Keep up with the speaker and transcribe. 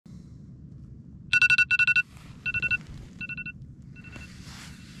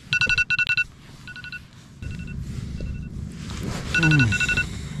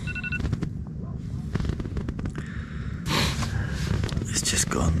It's just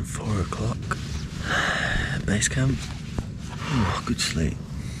gone 4 o'clock. Base camp. Oh, good sleep.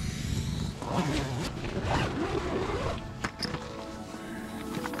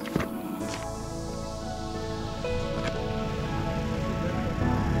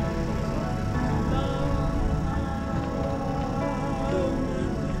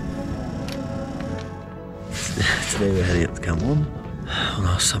 Today we're heading up to Camp 1 on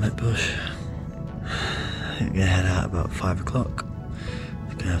our summit push. I think we're going to head out about 5 o'clock.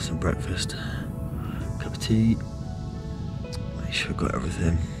 We're going to have some breakfast, cup of tea, make sure we've got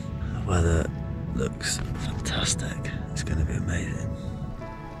everything. The weather looks fantastic, it's going to be amazing.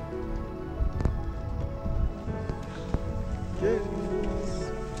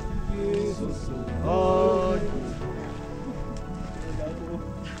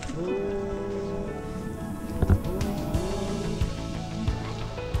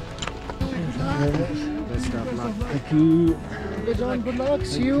 Thank you. Good John, good luck.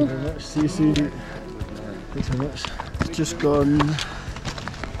 See you. Very much. See you soon. Thanks very much. It's just gone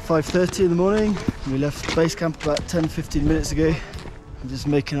 5:30 in the morning. We left base camp about 10-15 minutes ago. We're just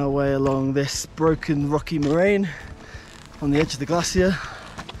making our way along this broken rocky moraine on the edge of the glacier,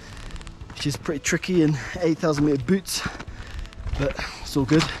 which is pretty tricky in 8,000 meter boots, but it's all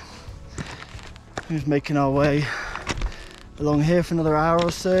good. We're just making our way along here for another hour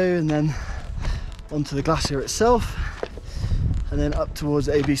or so, and then onto the glacier itself, and then up towards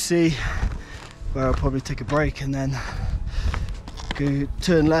ABC, where I'll probably take a break and then go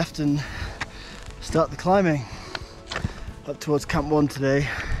turn left and start the climbing up towards Camp 1 today.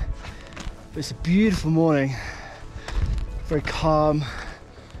 But it's a beautiful morning, very calm.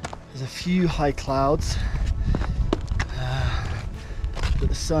 There's a few high clouds, but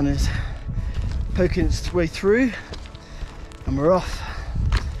the sun is poking its way through, and we're off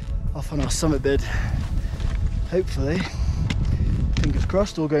on our summit bid. Hopefully, fingers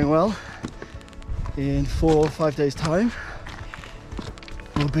crossed, all going well, in 4 or 5 days time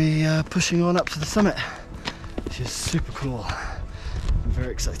we'll be pushing on up to the summit, which is super cool and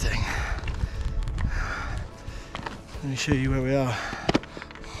very exciting. Let me show you where we are.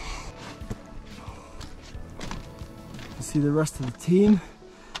 You see the rest of the team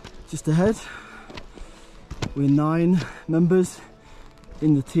just ahead. We're 9 members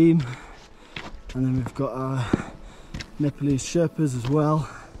in the team, and then we've got our Nepalese Sherpas as well,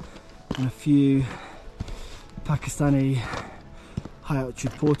 and a few Pakistani high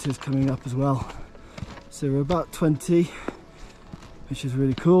altitude porters coming up as well. So we're about 20, which is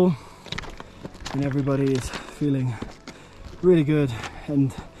really cool, and everybody is feeling really good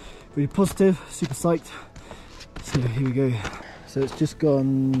and really positive, super psyched. So here we go. So it's just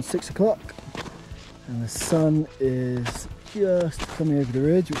gone 6 o'clock and the sun is just coming over the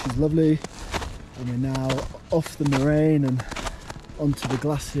ridge, which is lovely, and we're now off the moraine and onto the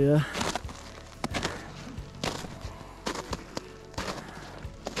glacier.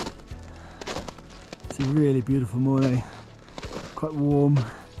 It's a really beautiful morning, quite warm,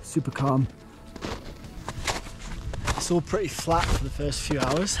 super calm. It's all pretty flat for the first few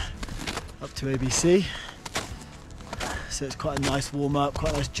hours up to ABC, so it's quite a nice warm up,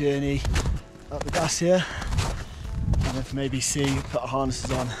 quite a nice journey up the glacier. And then from ABC, put our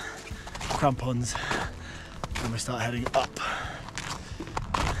harnesses on, crampons, and we start heading up.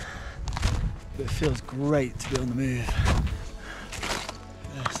 But it feels great to be on the move.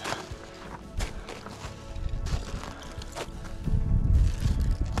 Yes.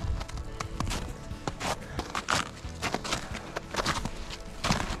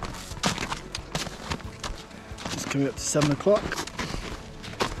 Just coming up to 7 o'clock.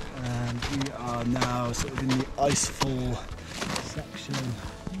 We are now sort of in the icefall section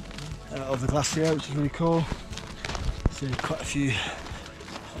of the glacier, which is really cool. So quite a few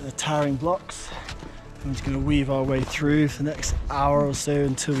towering blocks. I'm just going to weave our way through for the next hour or so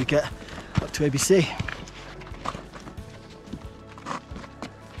until we get up to ABC.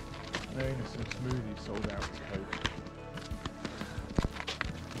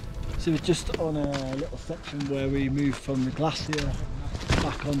 So we're just on a little section where we move from the glacier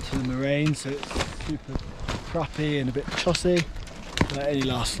back onto the moraine, so it's super crappy and a bit chossy, but it only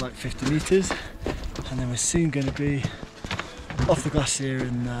lasts like 50 metres, and then we're soon going to be off the glacier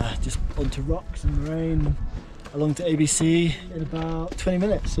and just onto rocks and moraine along to ABC in about 20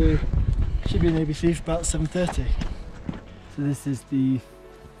 minutes, so should be in ABC for about 7:30. So this is the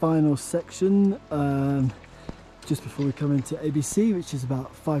final section just before we come into ABC, which is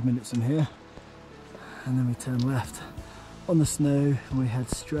about 5 minutes from here, and then we turn left on the snow and we head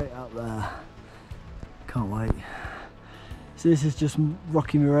straight out there. Can't wait. So this is just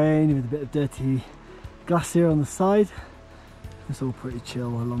rocky moraine with a bit of dirty glacier on the side. It's all pretty chill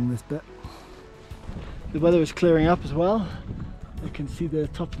along this bit. The weather is clearing up as well. You can see the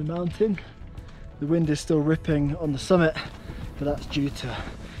top of the mountain. The wind is still ripping on the summit, but that's due to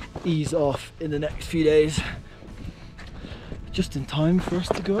ease off in the next few days. Just in time for us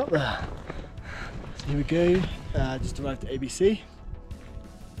to go up there. So here we go, just arrived at ABC.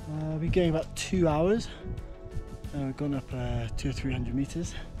 We've been going about 2 hours. We've gone up 200 or 300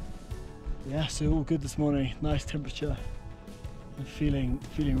 meters. Yeah, so all good this morning. Nice temperature. I'm feeling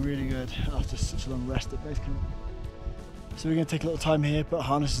really good after such a long rest at base camp. So we're going to take a little time here, put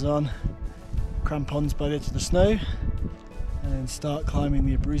harnesses on, crampons by the edge of the snow, and then start climbing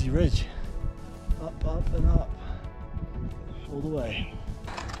the Abruzzi ridge. Up, up and up, all the way.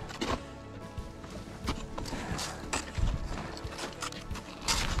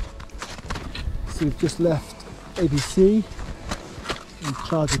 So we've just left ABC and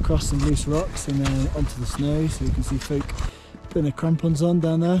charged across some loose rocks and then onto the snow, so you can see folk putting their crampons on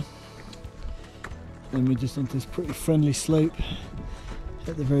down there. And we're just onto this pretty friendly slope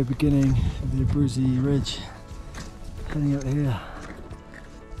at the very beginning of the Abruzzi ridge, heading out here.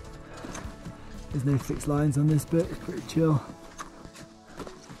 There's no fixed lines on this bit, it's pretty chill.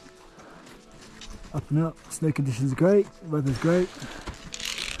 Up and up, snow conditions are great, weather's great.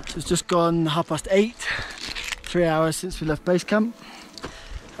 So it's just gone 8:30, 3 hours since we left base camp,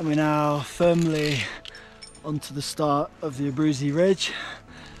 and we're now firmly onto the start of the Abruzzi ridge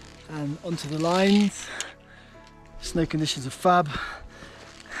and onto the lines. Snow conditions are fab.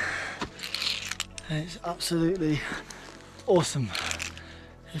 And it's absolutely awesome.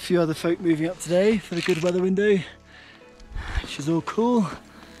 A few other folk moving up today for the good weather window, which is all cool.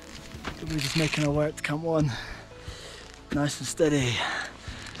 But we're just making our way up to Camp 1, nice and steady.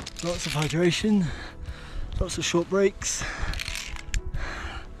 Lots of hydration, lots of short breaks.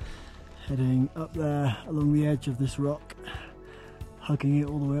 Heading up there along the edge of this rock, hugging it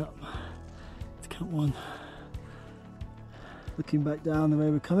all the way up to Camp 1. Looking back down the way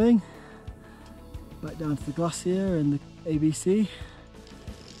we're coming, back down to the glacier and the ABC.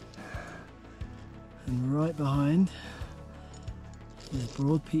 And right behind is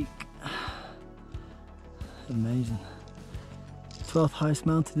Broad Peak. Amazing. 12th highest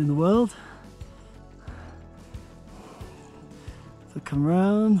mountain in the world. So come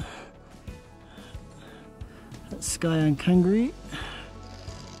round. That's Sky and Kangri.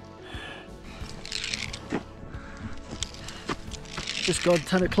 Just gone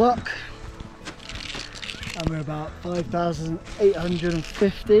 10 o'clock and we're about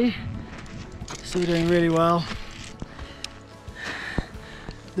 5,850, so we're doing really well.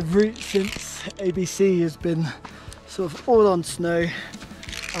 The route since ABC has been sort of all on snow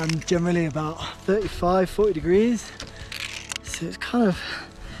and generally about 35-40 degrees, so it's kind of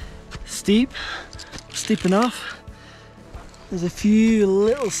steep enough. There's a few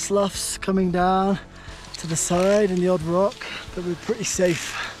little sloughs coming down to the side and the odd rock, but we're pretty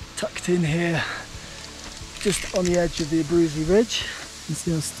safe tucked in here just on the edge of the Abruzzi ridge. You can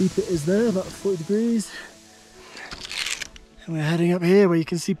see how steep it is there, about 40 degrees. And we're heading up here where you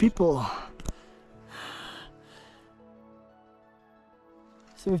can see people.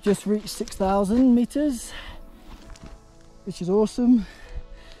 So we've just reached 6,000 meters, which is awesome.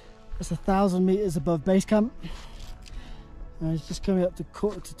 That's 1,000 meters above base camp. And it's just coming up to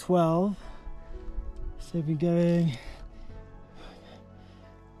 11:45. So we've been going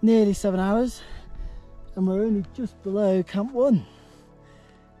nearly 7 hours and we're only just below Camp 1.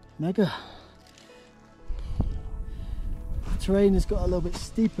 Mega. The terrain has got a little bit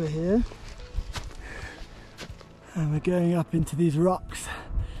steeper here and we're going up into these rocks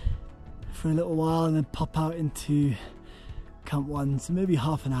for a little while and then pop out into Camp 1, so maybe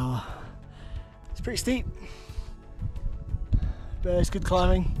half an hour. It's pretty steep, but it's good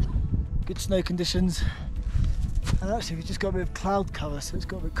climbing, good snow conditions, and actually we just got a bit of cloud cover, so it's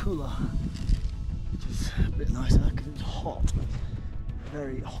got a bit cooler, which is a bit nicer because it was hot,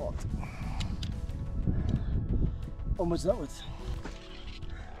 very hot. Onwards and upwards.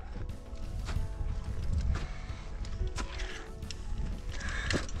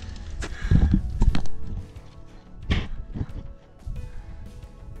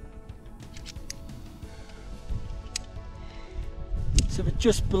 So we're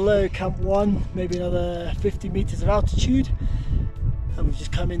just below Camp 1, maybe another 50 meters of altitude, and we've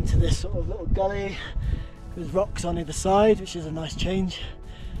just come into this sort of little gully with rocks on either side, which is a nice change.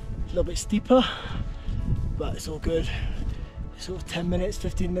 A little bit steeper, but it's all good. It's sort of 10 minutes,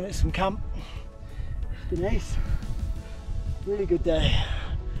 15 minutes from camp. It's been nice. Really good day.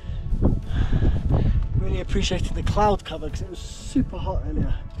 Really appreciated the cloud cover because it was super hot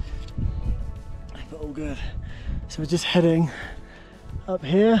earlier. But all good. So we're just heading up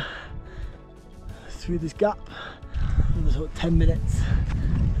here through this gap. Another sort of 10 minutes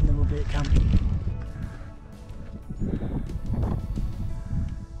and then we'll be at camp.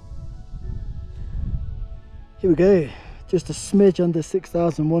 Here we go, just a smidge under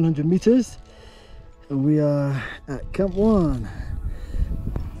 6,100 meters and we are at Camp 1.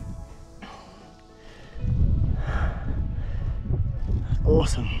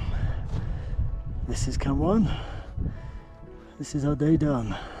 Awesome. This is Camp 1. This is our day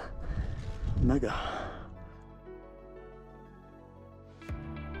done. Mega.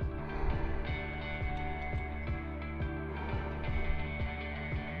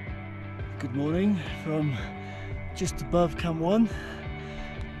 Good morning from just above Camp 1.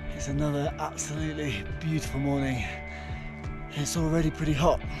 It's another absolutely beautiful morning. It's already pretty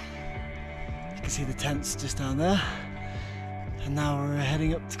hot. You can see the tents just down there. And now we're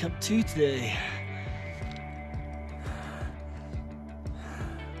heading up to Camp 2 today.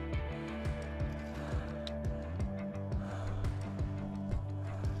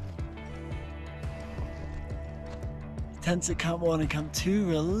 Tents at Camp 1 and Camp 2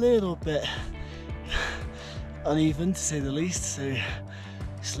 were a little bit uneven to say the least, so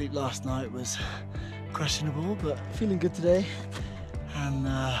sleep last night was questionable, but feeling good today. And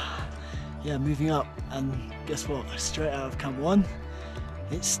yeah, moving up, and guess what? Straight out of Camp 1,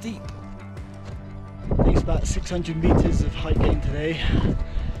 it's steep. I think it's about 600 meters of height gain today,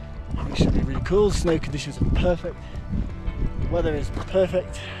 which should be really cool. Snow conditions are perfect, the weather is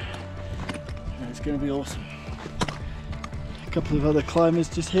perfect, and it's going to be awesome. A couple of other climbers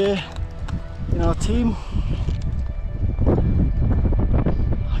just here in our team.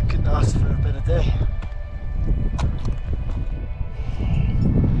 I couldn't ask for a better day.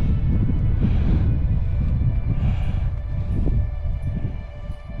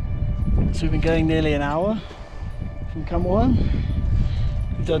 So we've been going nearly an hour from Camp 1.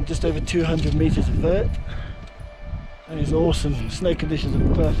 We've done just over 200 meters of vert. And it's awesome. Snow conditions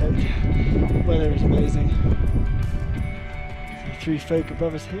are perfect. Weather is amazing. So 3 folk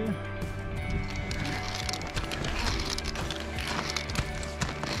above us here.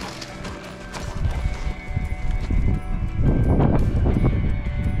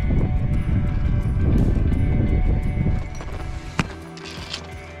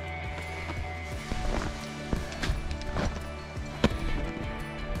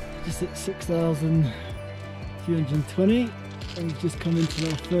 Just at 6,320 and we've just come into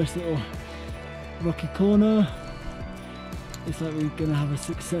our first little rocky corner. It's like we're going to have a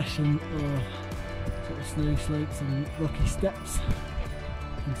succession of sort of snow slopes and rocky steps,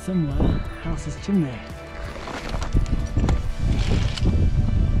 and somewhere house is Chimney.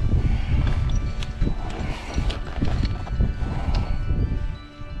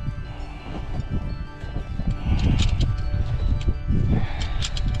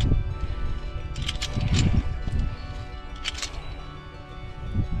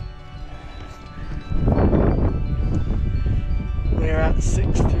 We're at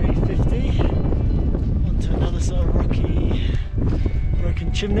 6,350 onto another sort of rocky,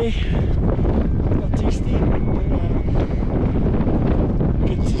 broken chimney. Not too steep, but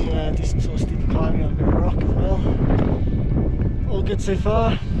good to do some sort of steep climbing on a bit of rock as well. All good so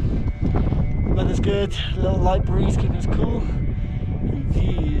far. Weather's good, a little light breeze keeping us cool. And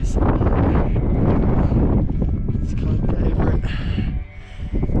views. Let's climb over it.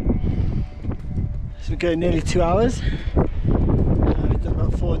 So we're going nearly 2 hours. We've done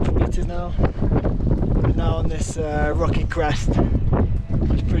about 400 meters now. We're now on this rocky crest,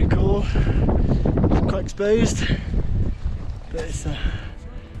 which is pretty cool. It's quite exposed, but it's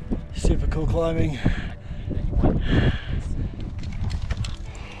super cool climbing.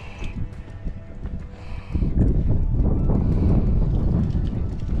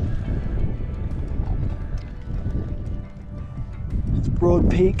 It's Broad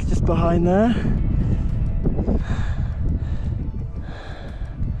Peak just behind there.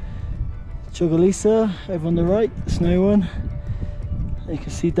 Chogalisa over on the right, the snow one. You can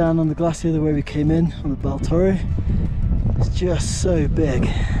see down on the glacier the way we came in on the Baltoro. It's just so big.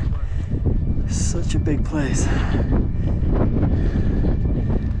 It's such a big place.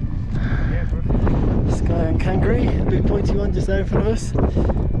 Sky and Kangaroo, a big pointy one just there in front of us.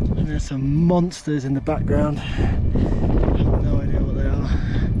 And there's some monsters in the background. I have no idea what they are.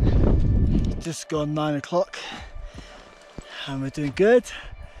 Just gone 9 o'clock and we're doing good.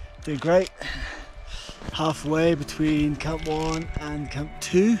 Doing great. Halfway between Camp 1 and Camp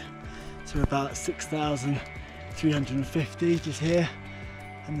 2, so we're about 6,350 just here,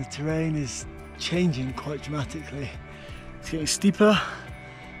 and the terrain is changing quite dramatically. It's getting steeper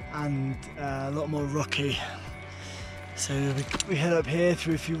and a lot more rocky. So we head up here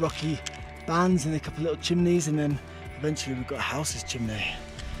through a few rocky bands and a couple of little chimneys, and then eventually we've got House's Chimney.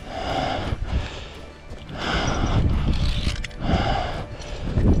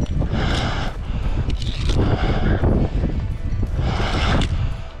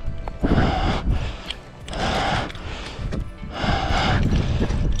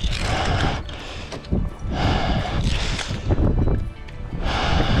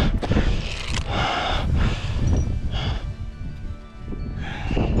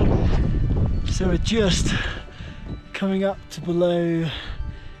 So we're just coming up to below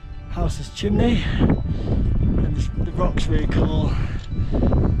House's Chimney, and the rock's really cool.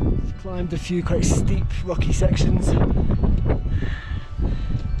 Climbed a few quite steep rocky sections.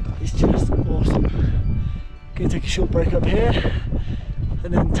 It's just awesome. Going to take a short break up here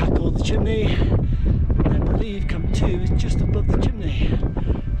and then tackle the chimney. And I believe Camp 2 is just above the chimney.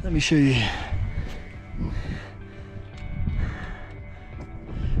 Let me show you.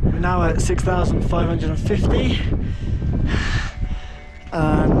 We're now at 6,550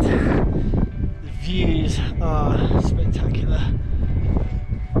 and the views are spectacular.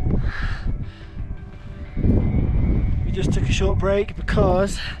 We just took a short break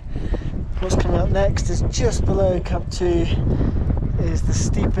because what's coming up next is just below Camp 2 is the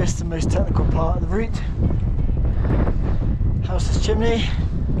steepest and most technical part of the route. House's Chimney,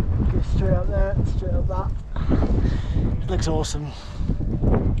 go straight up there, straight up that. It looks awesome.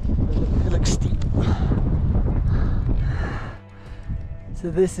 It looks steep. So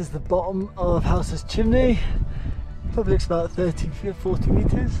this is the bottom of House's Chimney. Probably looks about 30 or 40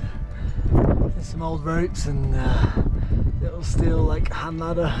 meters. There's some old ropes and little steel like hand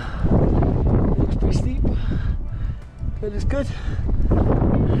ladder. It looks pretty steep, but it looks good.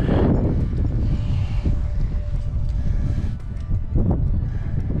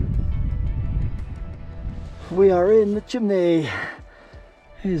 We are in the chimney.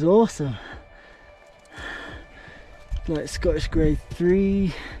 It is awesome. Like Scottish grade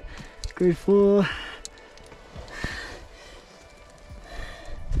 3, grade 4.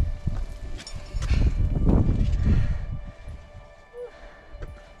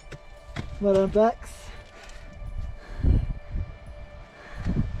 Well done, Becks.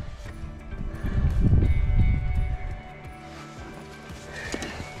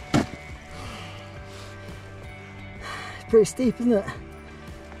 It's pretty steep, isn't it?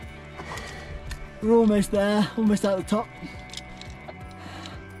 We're almost there, almost at the top.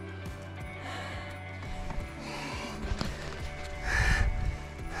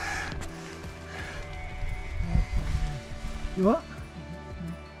 You what?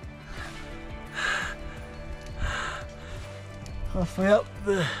 Halfway up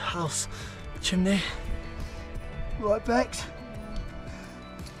the house chimney. Right, Becks.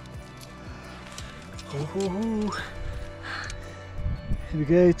 Oh. Here we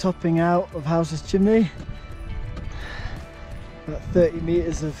go, topping out of House's Chimney. About 30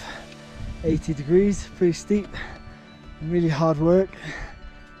 meters of 80 degrees, pretty steep and really hard work.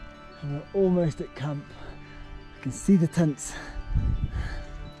 And we're almost at camp. I can see the tents.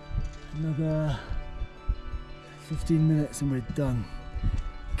 Another 15 minutes and we're done.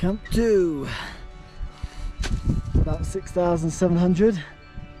 Camp 2, about 6,700.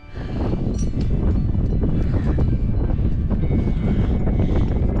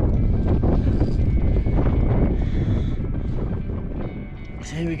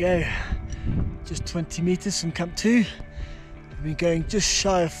 So here we go, just 20 meters from Camp 2. We've been going just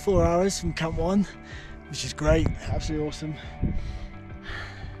shy of 4 hours from Camp 1, which is great, absolutely awesome.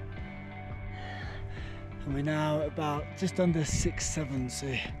 And we're now about just under 6-7,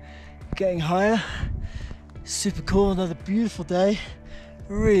 so getting higher. Super cool, another beautiful day,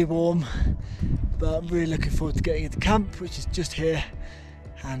 really warm, but I'm really looking forward to getting into camp, which is just here,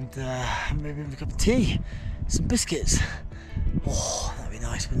 and maybe have a cup of tea, some biscuits. Oh, that'd be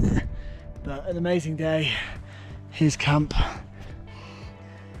nice, wouldn't it? But an amazing day. Here's camp.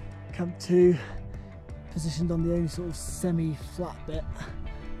 Camp 2, positioned on the only sort of semi-flat bit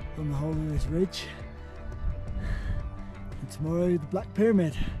on the whole of this ridge. And tomorrow the Black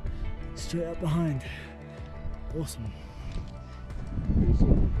Pyramid, straight up behind. Awesome.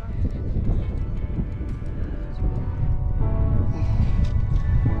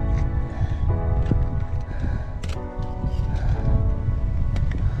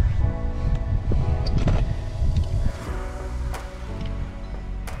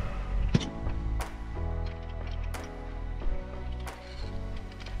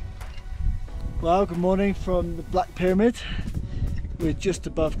 Well, good morning from the Black Pyramid. We're just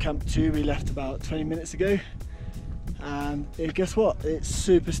above Camp 2, we left about 20 minutes ago. And guess what? It's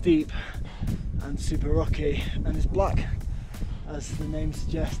super steep and super rocky, and it's black, as the name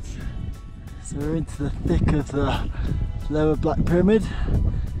suggests. So we're into the thick of the lower Black Pyramid.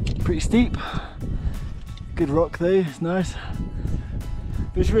 Pretty steep. Good rock though, it's nice.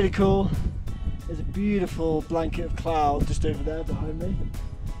 But it's really cool. There's a beautiful blanket of cloud just over there behind me.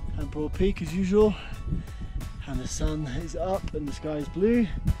 And Broad Peak as usual. And the sun is up and the sky is blue.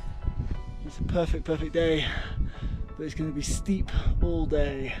 It's a perfect day. But it's going to be steep all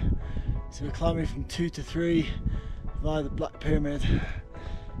day. So we're climbing from 2 to 3 via the Black Pyramid.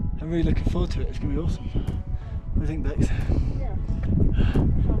 I'm really looking forward to it, it's going to be awesome. What do you think, Becks? Yeah,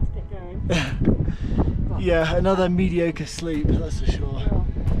 trying to get going. Yeah, another mediocre sleep, that's for sure. Yeah.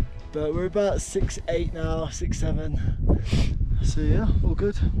 But we're about 6'8" now, 6'7". So yeah, all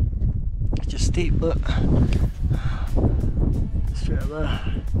good. It's just steep, look. Straight up there.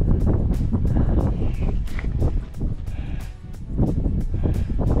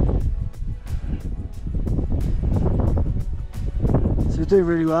 So we're doing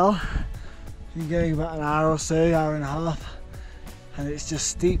really well. Been going about an hour or so, hour and a half, and it's just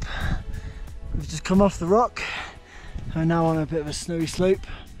steep. We've just come off the rock and we're now on a bit of a snowy slope,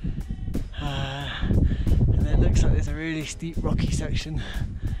 and it looks like there's a really steep rocky section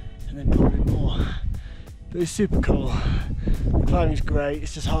and then probably more, but it's super cool. The climbing's great,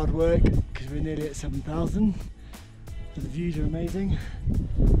 it's just hard work because we're nearly at 7,000, but the views are amazing.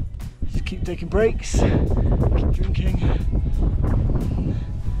 Just keep taking breaks, keep drinking.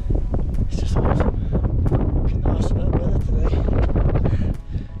 It's just awesome. Couldn't ask for better weather today.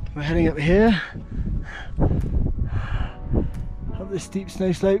 We're heading up here, up this steep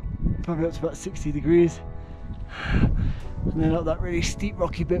snow slope, probably up to about 60 degrees, and then up that really steep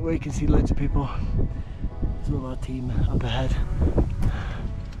rocky bit where you can see loads of people. There's all our team up ahead.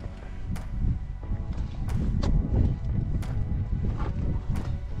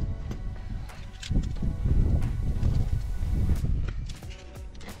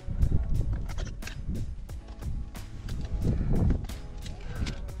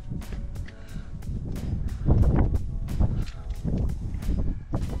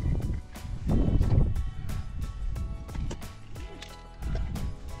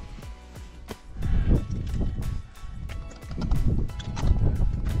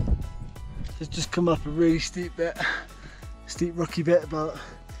 It's just come up a really steep bit, steep rocky bit, about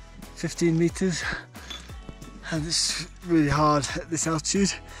 15 meters, and it's really hard at this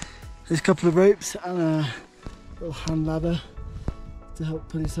altitude. There's a couple of ropes and a little hand ladder to help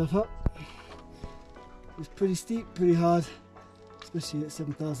pull yourself up. It's pretty steep, pretty hard, especially at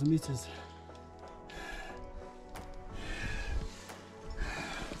 7,000 meters.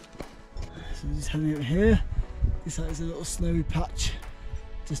 So we're just heading over here. This is a little snowy patch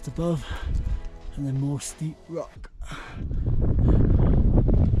just above, and then more steep rock.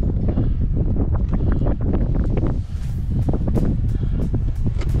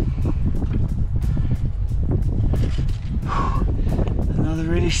 Another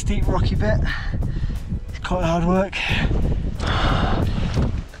really steep rocky bit. It's quite hard work.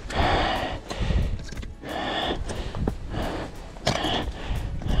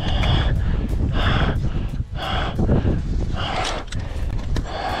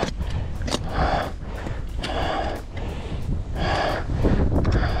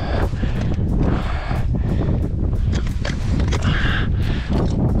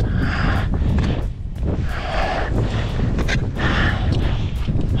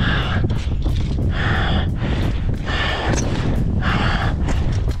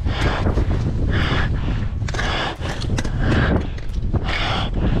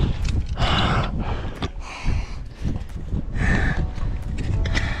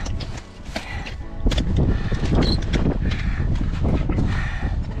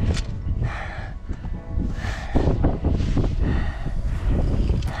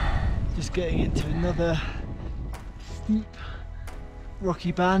 Getting into another steep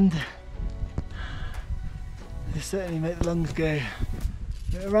rocky band. They certainly make the lungs go.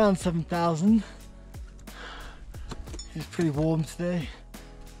 We're around 7,000. It's pretty warm today,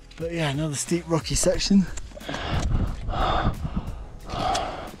 but yeah, another steep rocky section.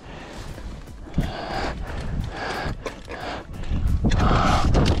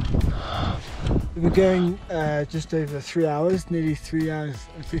 We've been going just over 3 hours, nearly 3 hours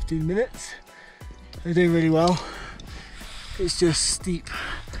and 15 minutes. We're doing really well. It's just steep,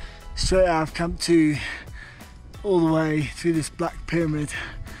 straight out of Camp 2, all the way through this Black Pyramid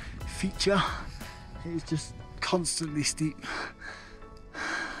feature. It's just constantly steep.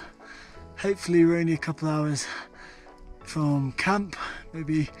 Hopefully we're only a couple hours from camp,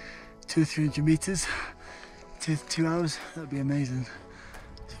 maybe 200 or 300 meters, 2 hours. That'd be amazing.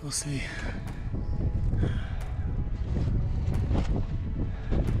 So we'll see.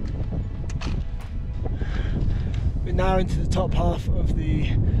 We're now into the top half of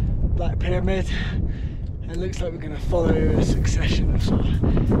the Black Pyramid. It looks like we're going to follow a succession of sort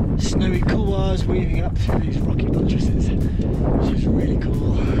of snowy couloirs weaving up through these rocky buttresses, which is really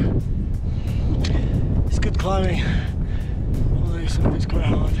cool. It's good climbing, although some of it's quite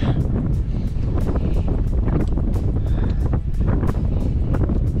hard.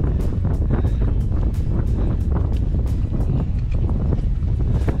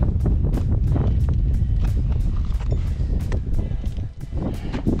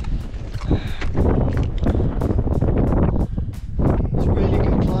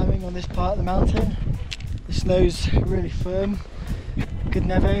 Part of the mountain. The snow's really firm, good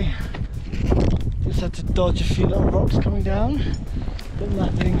neve. Just had to dodge a few little rocks coming down, but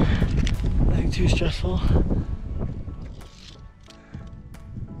nothing too stressful.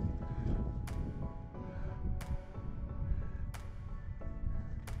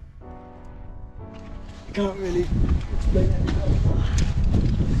 Can't really explain it.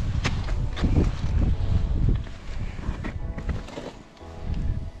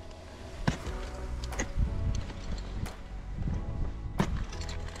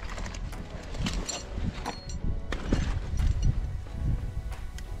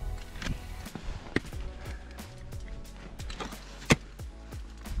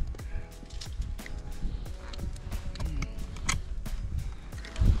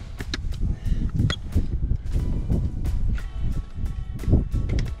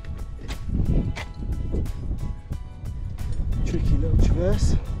 Tricky little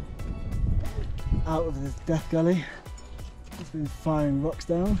traverse out of this death gully. It's been firing rocks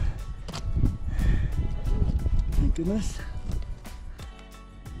down. Thank goodness.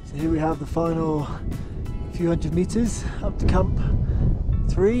 So here we have the final few hundred meters up to camp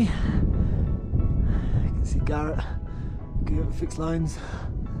 3. You can see Garrett going up the fixed lines.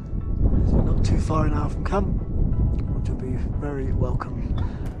 So we're not too far now from camp, which will be very welcome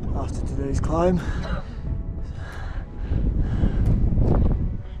after today's climb.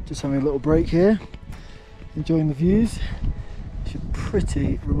 Just having a little break here, enjoying the views, which are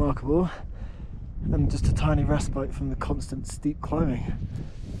pretty remarkable, and just a tiny respite from the constant steep climbing.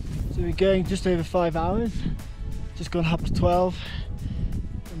 So we're going just over 5 hours, just gone up to 12,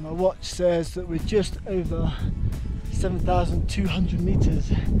 and my watch says that we're just over 7,200 meters,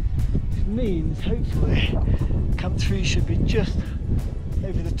 which means hopefully Camp 3 should be just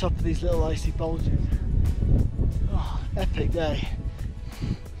over the top of these little icy bulges. Oh, epic day.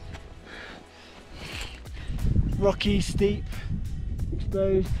 Rocky, steep,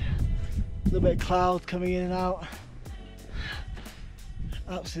 exposed, a little bit of cloud coming in and out.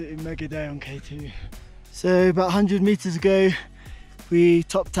 Absolutely mega day on K2. So about 100 meters ago we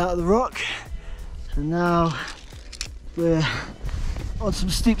topped out of the rock, and now we're on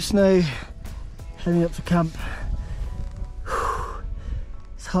some steep snow heading up to camp.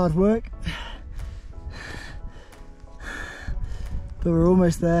 It's hard work, but we're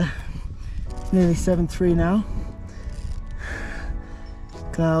almost there. It's nearly 7:03 now.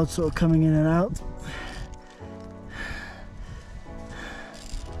 Clouds sort of coming in and out.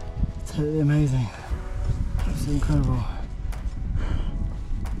 Totally amazing. Absolutely incredible.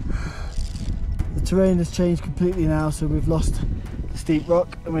 The terrain has changed completely now, so we've lost the steep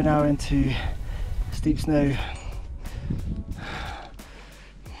rock and we're now into steep snow.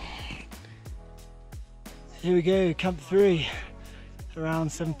 Here we go, Camp 3, around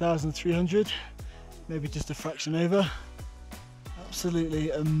 7,300, maybe just a fraction over.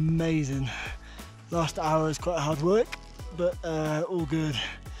 Absolutely amazing. Last hour is quite hard work, but all good.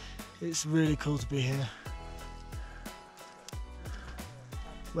 It's really cool to be here.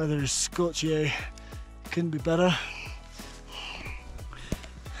 Weather is scorchio, couldn't be better.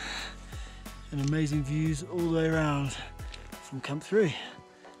 And amazing views all the way around from Camp 3.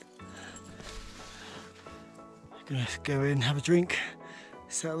 Gonna go in, have a drink,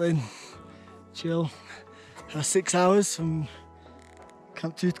 settle in, chill. 6 hours from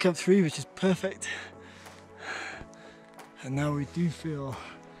Camp 2 to Camp 3, which is perfect. And now we do feel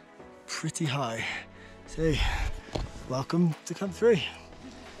pretty high. So, welcome to Camp 3.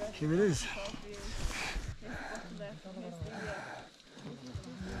 Here it is.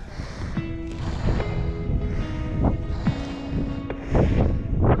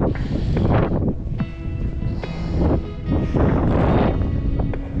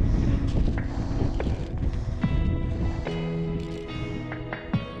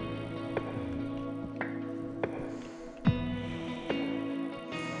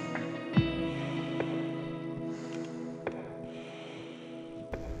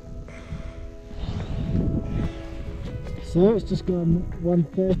 So it's just gone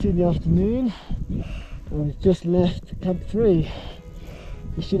 1:30 in the afternoon and we've just left Camp 3.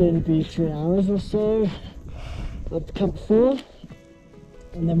 It should only be 3 hours or so up to Camp 4,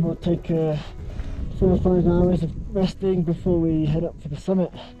 and then we'll take 4 or 5 hours of resting before we head up for the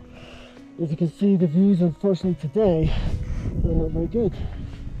summit. As you can see, the views unfortunately today are not very good.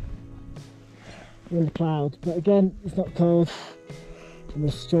 We're in the clouds, but again it's not cold and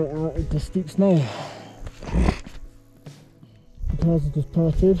we're straight out into steep snow. The clouds have just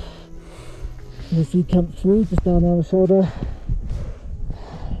parted. You can see Camp 3 just down on the shoulder.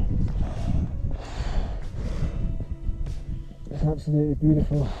 It's absolutely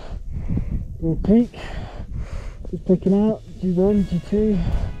beautiful. Little peak, just picking out G1, G2.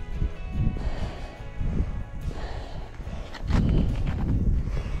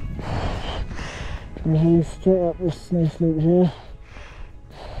 We're heading straight up this snow slope here.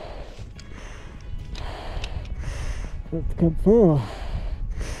 Up to Camp 4.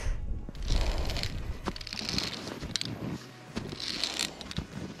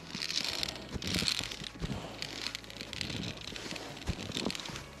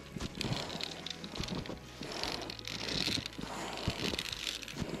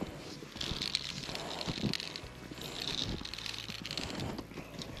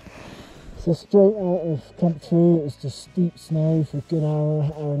 So straight out of Camp 3 it was just steep snow for a good hour,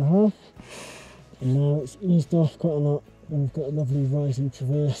 hour and a half, and now it's eased off quite a lot and we've got a lovely rising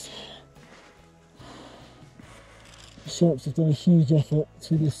traverse. The Sherps have done a huge effort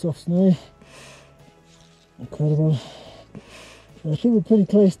through this soft snow, incredible. And I think we're pretty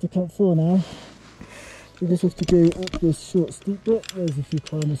close to Camp 4 now. We just have to go up this short steep bit, there's a few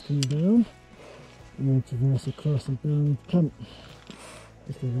climbers coming down, and then traverse across and down into camp,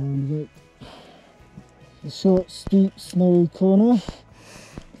 just around the rope. A short, steep, snowy corner,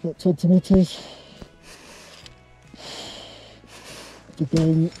 about 20 metres to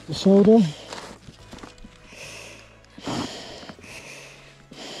gain the shoulder.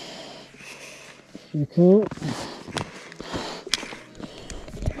 Pretty cool.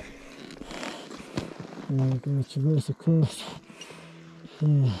 And we're going to traverse across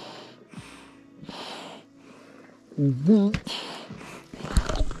here. With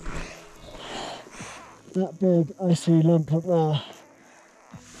that big icy lump up there,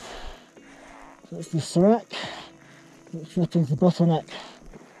 that's the Serac, which threatens the bottleneck,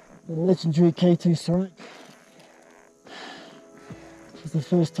 the legendary K2 Serac. This is the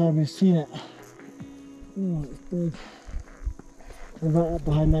first time we've seen it. Oh, it's big. And right up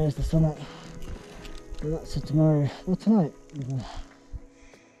behind there is the summit. And that's for tomorrow, or tonight even.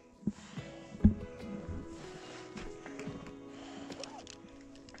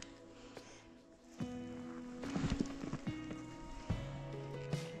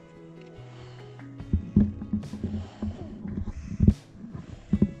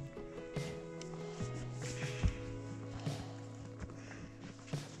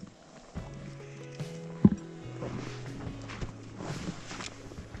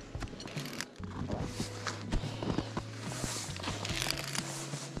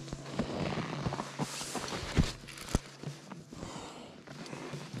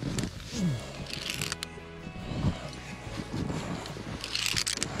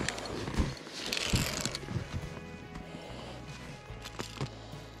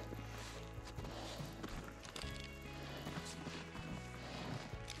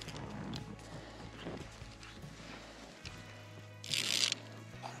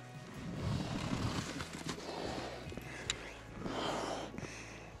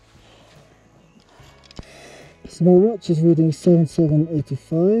 So my watch is reading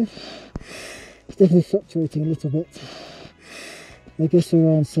 7785. It's definitely fluctuating a little bit. I guess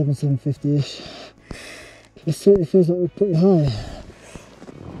around 7750-ish. It certainly feels like we're pretty high.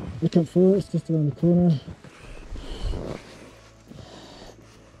 The Camp 4, it's just around the corner.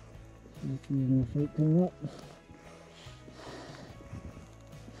 A few more folk coming up.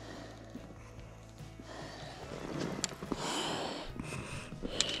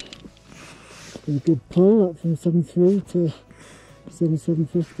 A good pull up from 7.3 to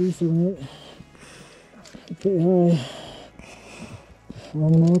 7.750, 7.8. Pretty high.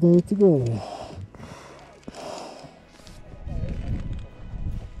 One more day to go.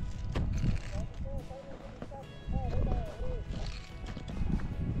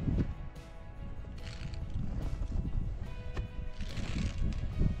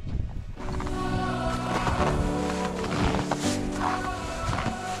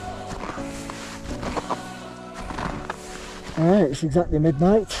 Alright, it's exactly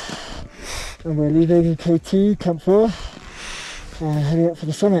midnight and we're leaving K2, Camp 4 and heading up for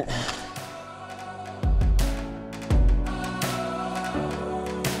the summit.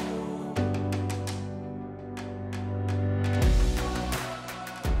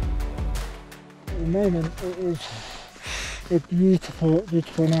 moment it is a beautiful,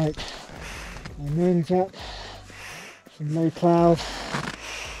 beautiful night. The moon's up, some low cloud,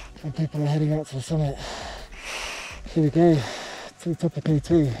 and people are heading out to the summit. Here we go, to the top of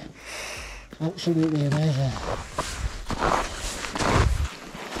K2. Absolutely amazing.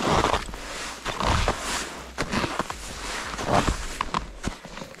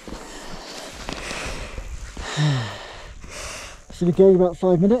 So we're going about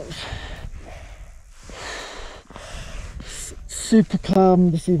 5 minutes. Super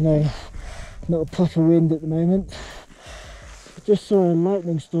calm this evening, not a puff of wind at the moment. Just saw a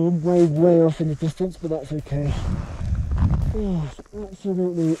lightning storm way off in the distance, but that's okay. Oh, it's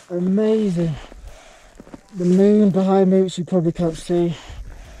absolutely amazing. The moon behind me, which you probably can't see,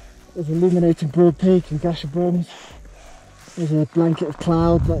 is illuminating Broad Peak and Gash of Bronze. There's a blanket of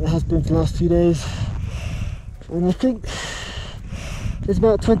cloud like there has been for the last 2 days. And I think there's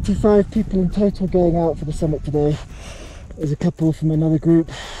about 25 people in total going out for the summit today. There's a couple from another group,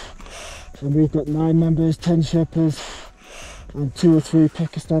 and we've got 9 members, 10 Sherpas, and 2 or 3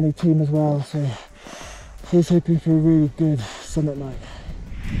 Pakistani team as well. So here's hoping for a really good summit night.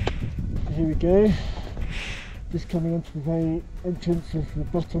 Here we go, just coming into the very entrance of the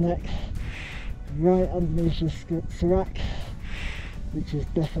bottleneck, right underneath the Serac, which is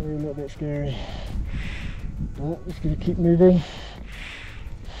definitely a little bit scary. But just going to keep moving.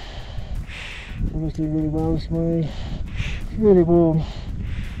 I was doing really well this morning. It's really warm.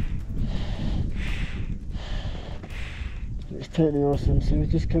 It's totally awesome. So we're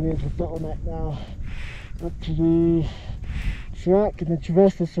just coming into the bottleneck now, up to the Serac, and then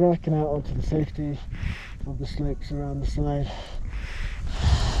traverse the Serac and out onto the safety of the slopes around the side.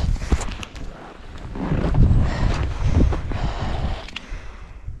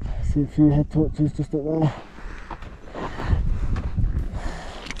 See a few head torches just up there.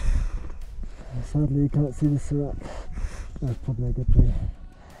 Sadly you can't see the Serac. That's probably a good thing.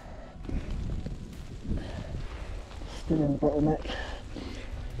 Still in the bottleneck.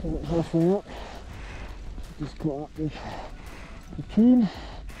 Halfway up. Just caught up with the team.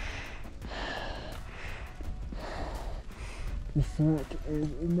 The Serac is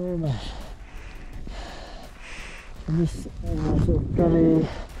enormous. And this sort of gully,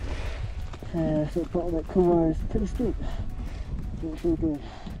 sort of bottleneck couloir is pretty steep. So it's all good.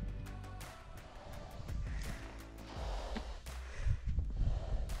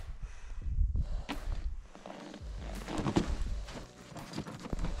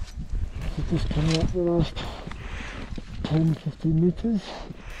 Just coming up the last 10-15 metres,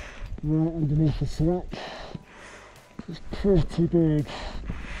 right underneath the Serac. It's pretty big,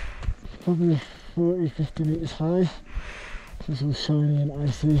 it's probably 40-50 metres high, so it's all shiny and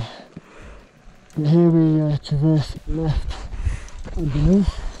icy. But here we traverse left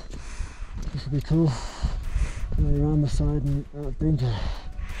underneath, this will be cool, and then around the side and out of danger.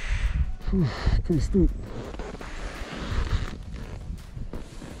 Whew, pretty steep.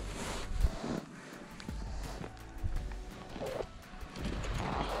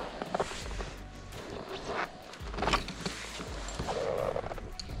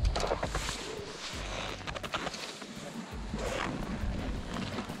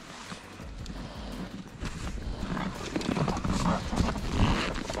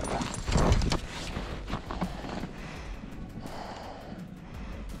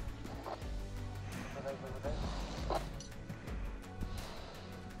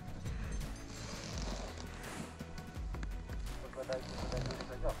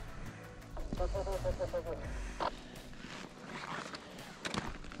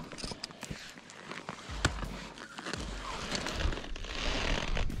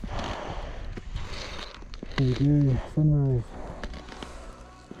 Here we go, sunrise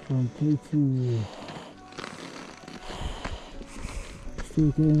from K2. Still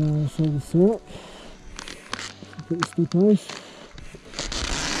going around the side of the Serac. Pretty steep ice.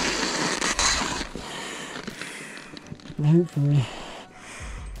 And hopefully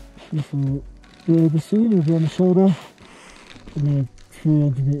this will be able to see, we'll be on the shoulder, and then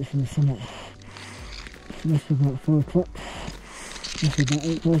 300 metres from the summit. So that's about 4 o'clock. That's about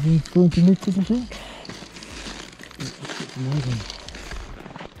 8,400 metres I think. It's amazing.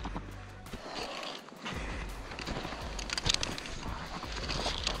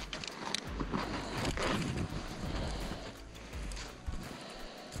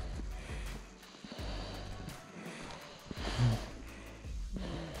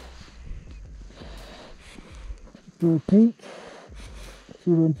 Broad Peak,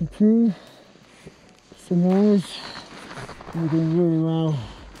 212, sunrise, we're doing really well.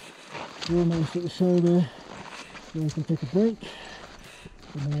 We're almost at the shoulder, so we can take a break.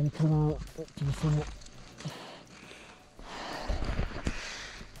 and then come out up to the summit.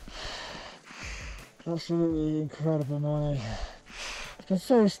 Absolutely incredible morning. It's been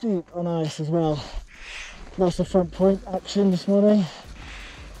so steep on ice as well. Lots of front point action this morning.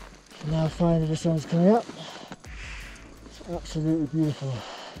 And now finally the sun's coming up. It's absolutely beautiful.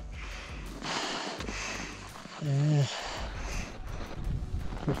 Yeah.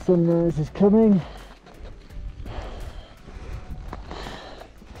 The sunrise is coming.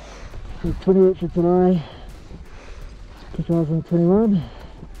 The 28th of July 2021.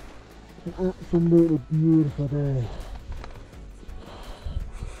 An absolutely beautiful day.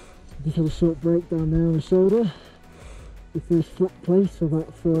 Just had a short break down there on the shoulder. The first flat place for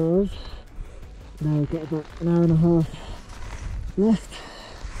about 4 hours. Now we've got about an hour and a half left.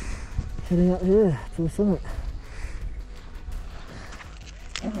 Heading up here to the summit.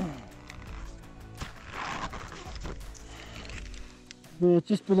 We're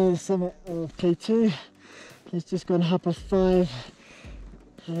just below the summit of K2. It's just gone 5:30.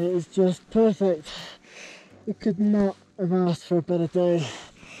 And it is just perfect. We could not have asked for a better day.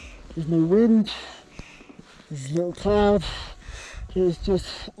 There's no wind, there's a little cloud. It is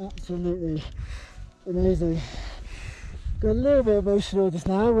just absolutely amazing. Got a little bit emotional just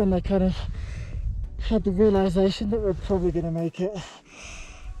now when I kind of had the realisation that we're probably going to make it.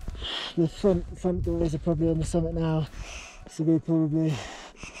 The front guys are probably on the summit now, so we're probably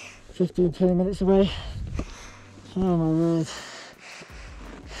 15-20 minutes away. Oh my word.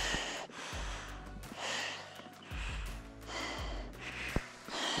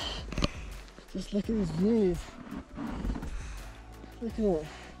 Just look at these views. Look at it.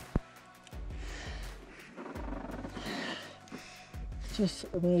 It's just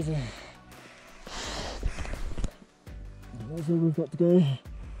amazing. That's all we've got to go.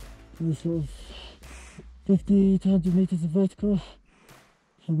 This sort of 50 to 100 metres of vertical,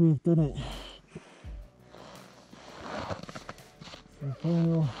 and we've done it. So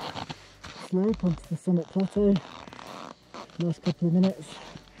final slope onto the summit plateau. Last couple of minutes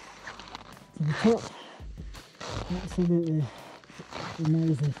to the top. Absolutely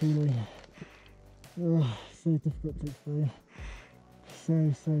amazing feeling. Oh, so difficult to explain.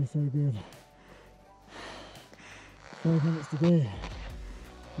 So good. 5 minutes to go.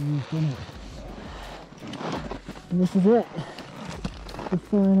 And we've done it. And this is it. The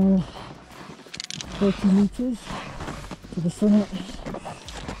final 30 metres to the summit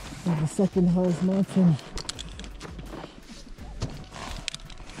of the second highest mountain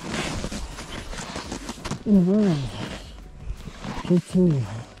in the world. K2.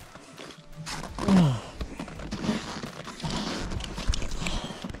 Oh.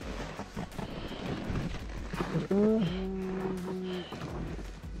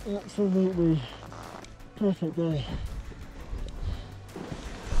 Absolutely perfect day.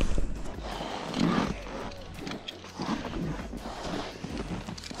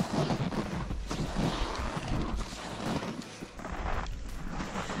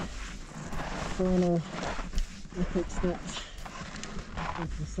 Final epic steps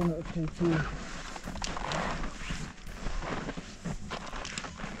onto the summit of K2.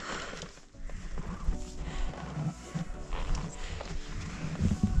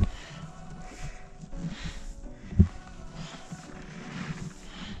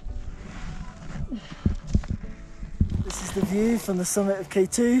 This is the view from the summit of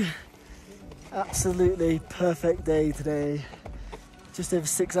K2. Absolutely perfect day today. Just over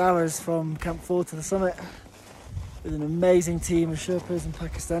 6 hours from Camp 4 to the summit, with an amazing team of Sherpas and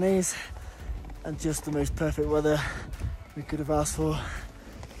Pakistanis, and just the most perfect weather we could have asked for.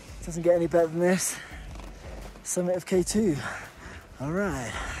 It doesn't get any better than this. Summit of K2.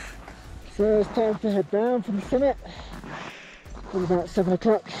 Alright. So it's time to head down from the summit. It's about 7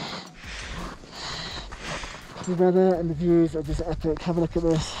 o'clock. The weather and the views are just epic. Have a look at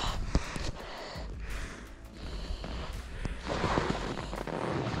this.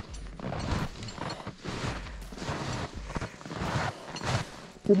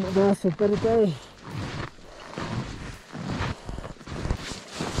 Couldn't have asked for a better day.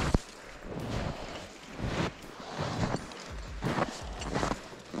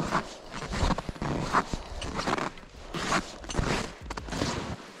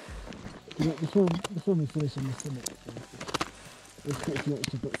 Before we finish on the summit, there's quite a few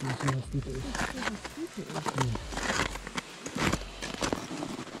extra bits of how steep it is.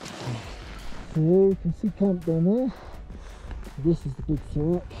 So you can see camp down there. This is the big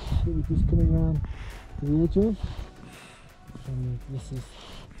track that we're just coming around to the edge of, and this is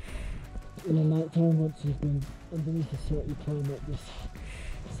in the night time. Once you've been underneath the track, you climb up this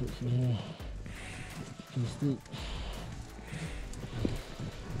section here. It's pretty steep.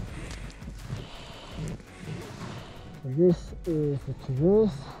 And this is the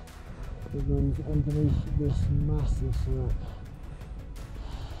traverse that runs underneath this massive rock.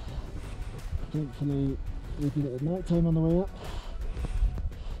 Thankfully we did it at night time on the way up.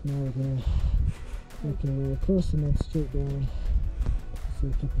 Now we're going to make our way across and then straight down. See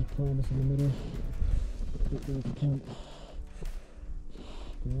a couple of climbers in the middle. Get there to camp.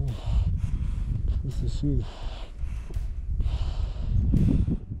 Yeah, this is huge.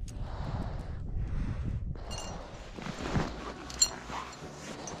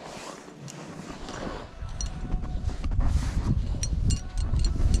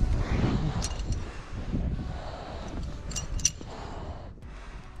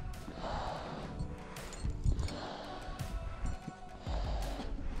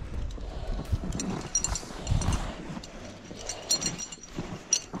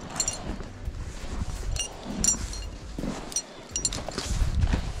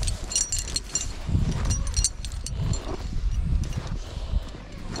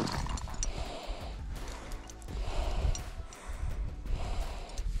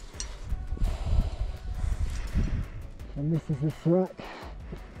 And this is the Serac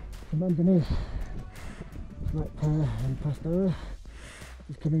from underneath. Lhakpa and Pasteur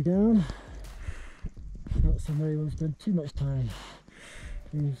is coming down. Not somewhere you want to spend too much time.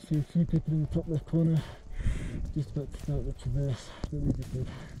 You see a few people in the top left corner just about to start the traverse that we just did.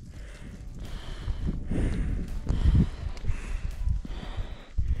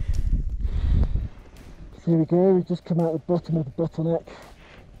 So here we go, we've just come out the bottom of the bottleneck.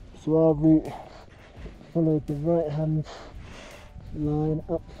 So our route followed the right hand line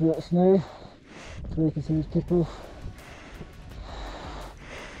up through that snow, so you can see these people.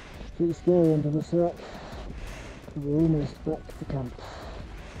 Pretty scary under the Serac, but we're almost back to camp.